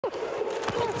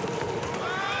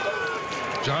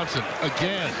Johnson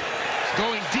again.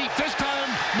 Going deep. This time,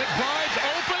 McBride's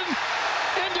open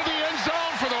into the end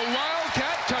zone for the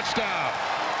Wildcat touchdown.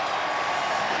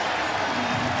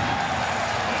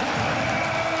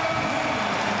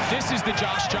 This is the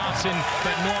Josh Johnson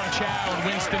that Norm Chow and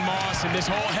Winston Moss and this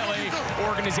whole LA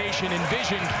organization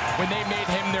envisioned when they made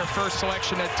him their first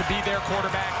selection to be their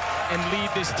quarterback and lead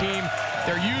this team.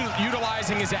 They're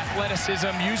utilizing his athleticism,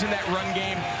 using that run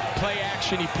game, play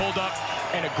action. He pulled up,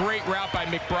 and a great route by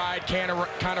McBride. Kind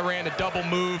of ran a double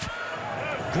move.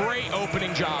 Great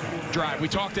opening drive. We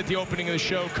talked at the opening of the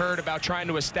show, Kurt, about trying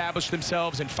to establish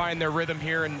themselves and find their rhythm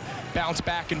here and bounce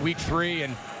back in week 3.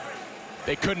 And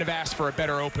they couldn't have asked for a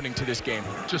better opening to this game.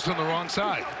 Just on the wrong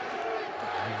side.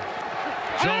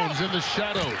 Jones in the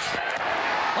shadows.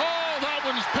 Oh, that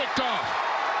one's picked off.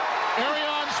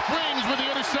 Arion Springs with the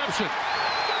interception.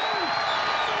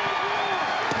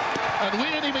 And we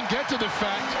didn't even get to the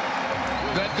fact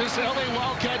that this LA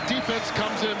Wildcat defense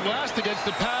comes in last against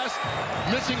the pass,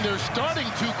 missing their starting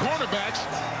 2 cornerbacks.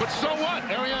 But so what?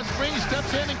 Arion Springs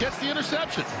steps in and gets the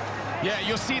interception. Yeah,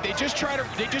 you'll see they just try to,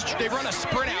 they run a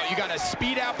sprint out. You got to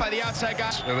speed out by the outside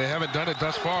guys. No, they haven't done it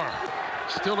thus far.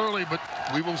 Still early, but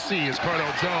we will see as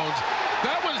Cardale Jones.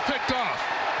 That one's picked off.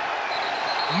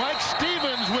 Mike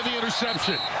Stevens with the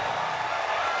interception.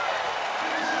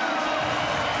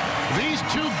 These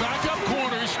 2 backup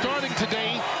corners starting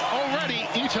today already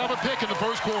each have a pick in the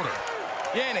first quarter.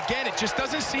 Yeah, and again, it just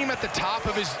doesn't seem at the top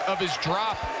of his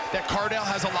drop that Cardale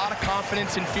has a lot of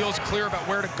confidence and feels clear about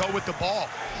where to go with the ball.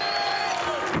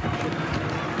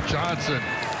 Johnson,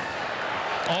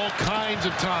 all kinds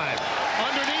of time.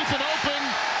 Underneath and open,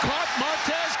 caught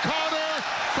Montez Carter,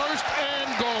 first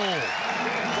and goal.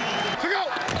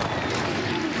 Go!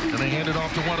 And they hand it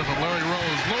off to one of them, Larry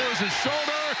Rose. Lowers his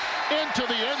shoulder into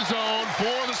the end zone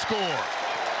for the score.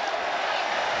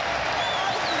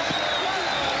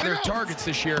 Their targets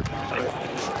this year.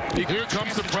 Here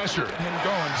comes the pressure. Him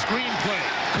going. Screen play.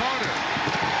 Carter.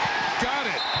 Got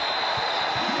it.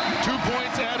 2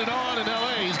 points added on in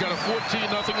LA. He's got a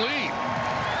 14-0 lead.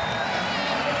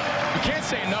 You can't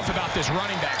say enough about this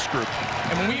running backs group.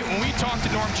 And when we talked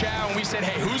to Norm Chow and we said,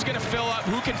 hey, who's going to fill up?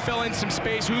 Who can fill in some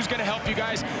space? Who's going to help you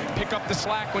guys pick up the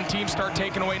slack when teams start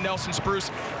taking away Nelson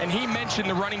Spruce? And he mentioned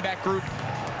the running back group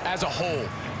as a whole.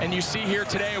 And you see here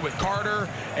today with Carter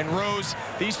and Rose,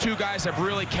 these 2 guys have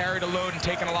really carried a load and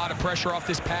taken a lot of pressure off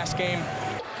this pass game.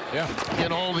 Yeah,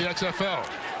 in all the XFL.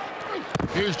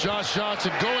 Here's Josh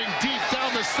Johnson going deep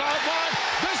down the sideline.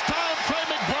 This time, Trey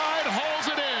McBride holds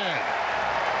it in.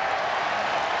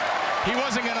 He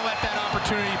wasn't going to let that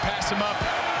opportunity pass him up.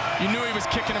 You knew he was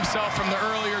kicking himself from the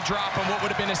earlier drop on what would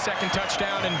have been his second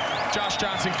touchdown, and Josh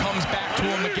Johnson comes back to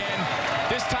him again.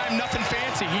 This time, nothing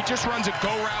fancy. He just runs a go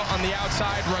route on the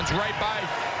outside, runs right by.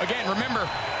 Again, remember,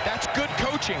 that's good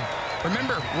coaching.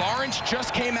 Remember, Lawrence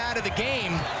just came out of the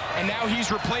game, and now he's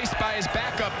replaced by his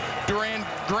backup, Duran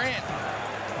Grant.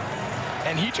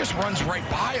 And he just runs right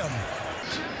by him.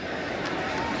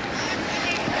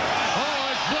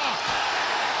 Oh, it's blocked.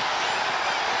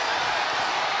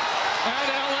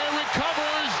 And LA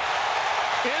recovers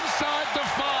inside the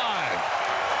 5.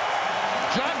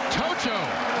 Jack Tocho.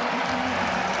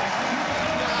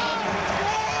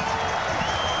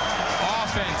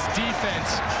 Offense,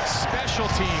 defense, special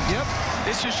teams. Yep.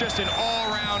 This is just an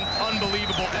all-around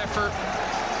unbelievable effort.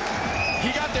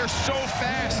 He got there so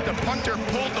fast, the punter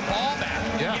pulled the ball back.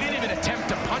 Yeah. He didn't even attempt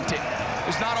to punt it.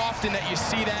 It's not often that you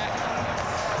see that.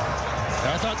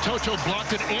 I thought Tocho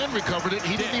blocked it and recovered it.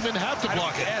 He didn't even have to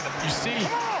block it. Yeah, you see.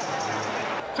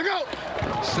 To go.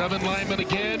 7 linemen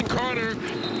again. Carter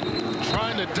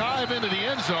trying to dive into the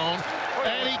end zone,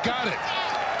 and he got it.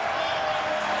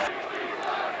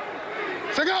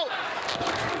 To go.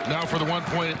 Now for the 1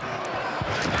 point.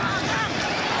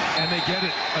 And they get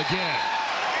it again.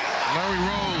 Larry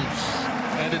Rose.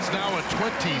 And it's now a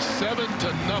 27-0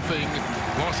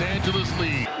 Los Angeles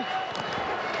lead.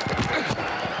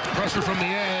 Pressure from the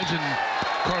edge, and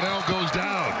Cardale goes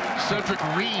down. Cedric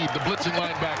Reed, the blitzing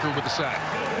linebacker, with the sack.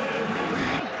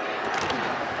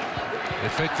 They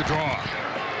fake the draw.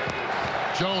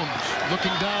 Jones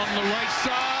looking down the right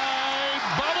side.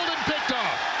 Bubbled and picked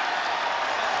off.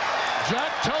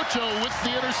 Jack Tocho with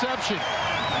the interception.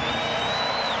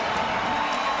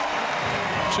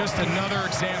 Just another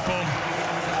example.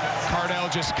 Cardale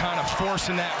just kind of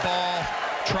forcing that ball,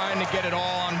 trying to get it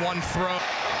all on one throw.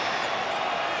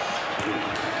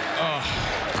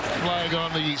 Flag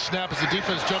on the snap as the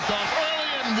defense jumped off early,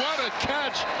 and what a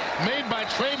catch made by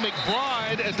Trey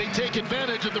McBride as they take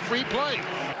advantage of the free play.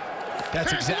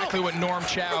 That's exactly what Norm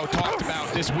Chow talked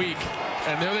about this week.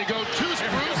 And there they go to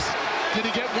Spruce. Did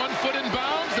he get 1 foot in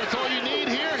bounds? That's all you need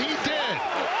here. He did.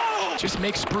 Just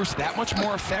makes Spruce that much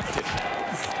more effective.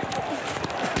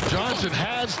 Johnson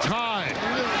has time.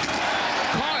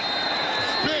 Caught.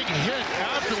 Big hit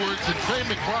afterwards, and Trey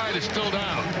McBride is still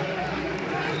down.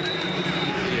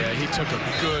 Yeah, he took a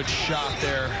good shot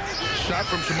there. Shot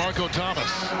from Shamarko Thomas.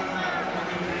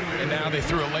 And now they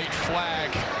threw a late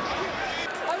flag.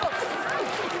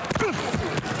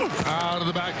 Out of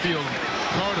the backfield.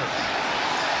 Carter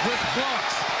with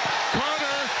blocks.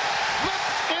 Carter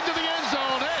flipped into the end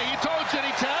zone. Hey, he told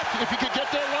Jenny Taft if he could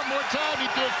get there one more time,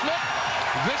 he'd do a flip.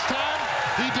 This time,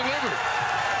 he delivered.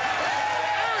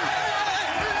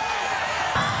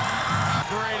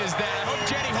 Great as that. I hope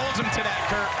Jenny holds him to that,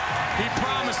 Kurt. He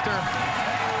promised her.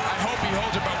 I hope he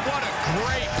holds her, but what a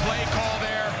great play call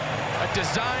there. A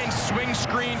designed swing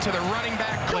screen to the running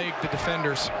back. Plague the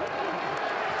defenders.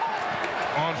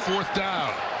 On 4th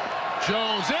down,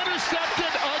 Jones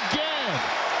intercepted again.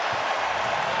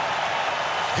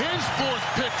 His 4th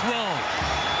pick thrown.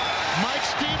 Mike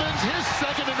Stevens, his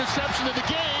 2nd interception of the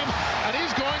game, and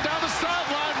he's going down the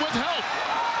sideline with help.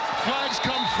 Flags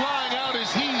come flying out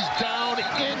as he's down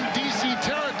in DC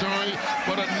territory,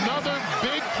 but another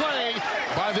big play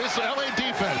by this LA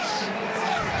defense.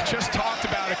 Just talked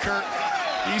about it, Kurt.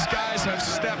 These guys have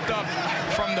stepped up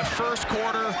from the first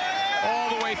quarter all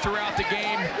the way throughout the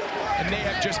game, and they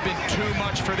have just been too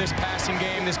much for this passing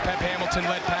game, this Pep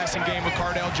Hamilton-led passing game with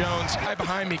Cardale Jones. Guy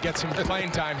behind me gets some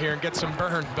playing time here and gets some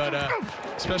burn, but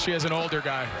especially as an older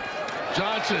guy.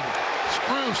 Johnson,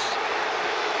 Spruce,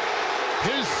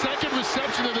 his 2nd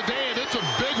reception of the day, and it's a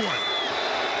big one.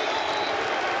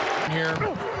 Here.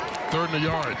 3rd and a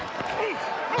yard.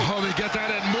 Oh, they get that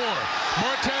and more.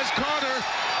 Montez Carter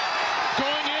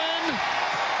going in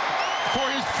for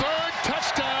his 3rd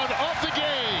touchdown of the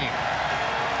game.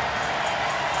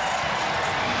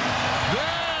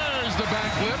 There's the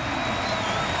backflip.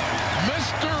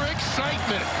 Mr.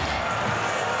 Excitement.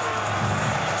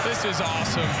 This is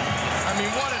awesome. I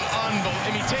mean, what an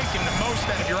taking the most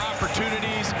out of your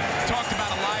opportunities. Talked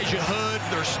about Elijah Hood,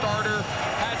 their starter,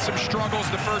 had some struggles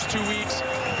the first 2 weeks.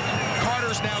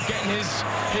 Carter's now getting his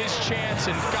chance,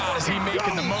 and God, is he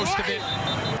making the most of it.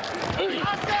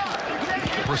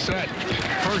 Brissett,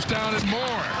 1st down and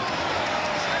more.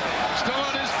 Still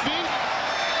on his feet,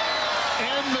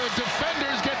 and the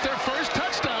defenders get their 1st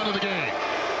touchdown of the game.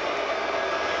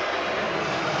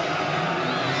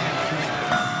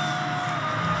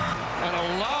 And a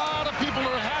lot of people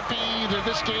are happy that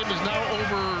this game is now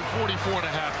over 44.5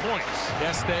 points.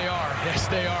 Yes, they are. Yes,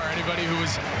 they are. Anybody who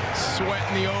was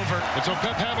sweating the over. And so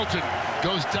Pep Hamilton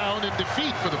goes down in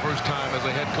defeat for the first time as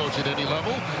a head coach at any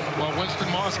level, while Winston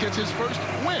Moss gets his first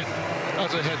win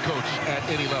as a head coach at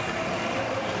any level.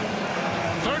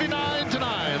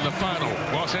 39-9 the final.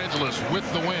 Los Angeles with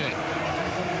the win.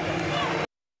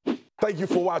 Thank you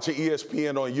for watching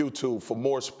ESPN on YouTube. For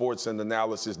more sports and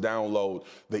analysis, download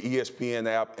the ESPN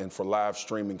app, and for live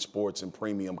streaming sports and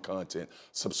premium content,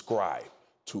 subscribe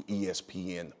to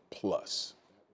ESPN Plus.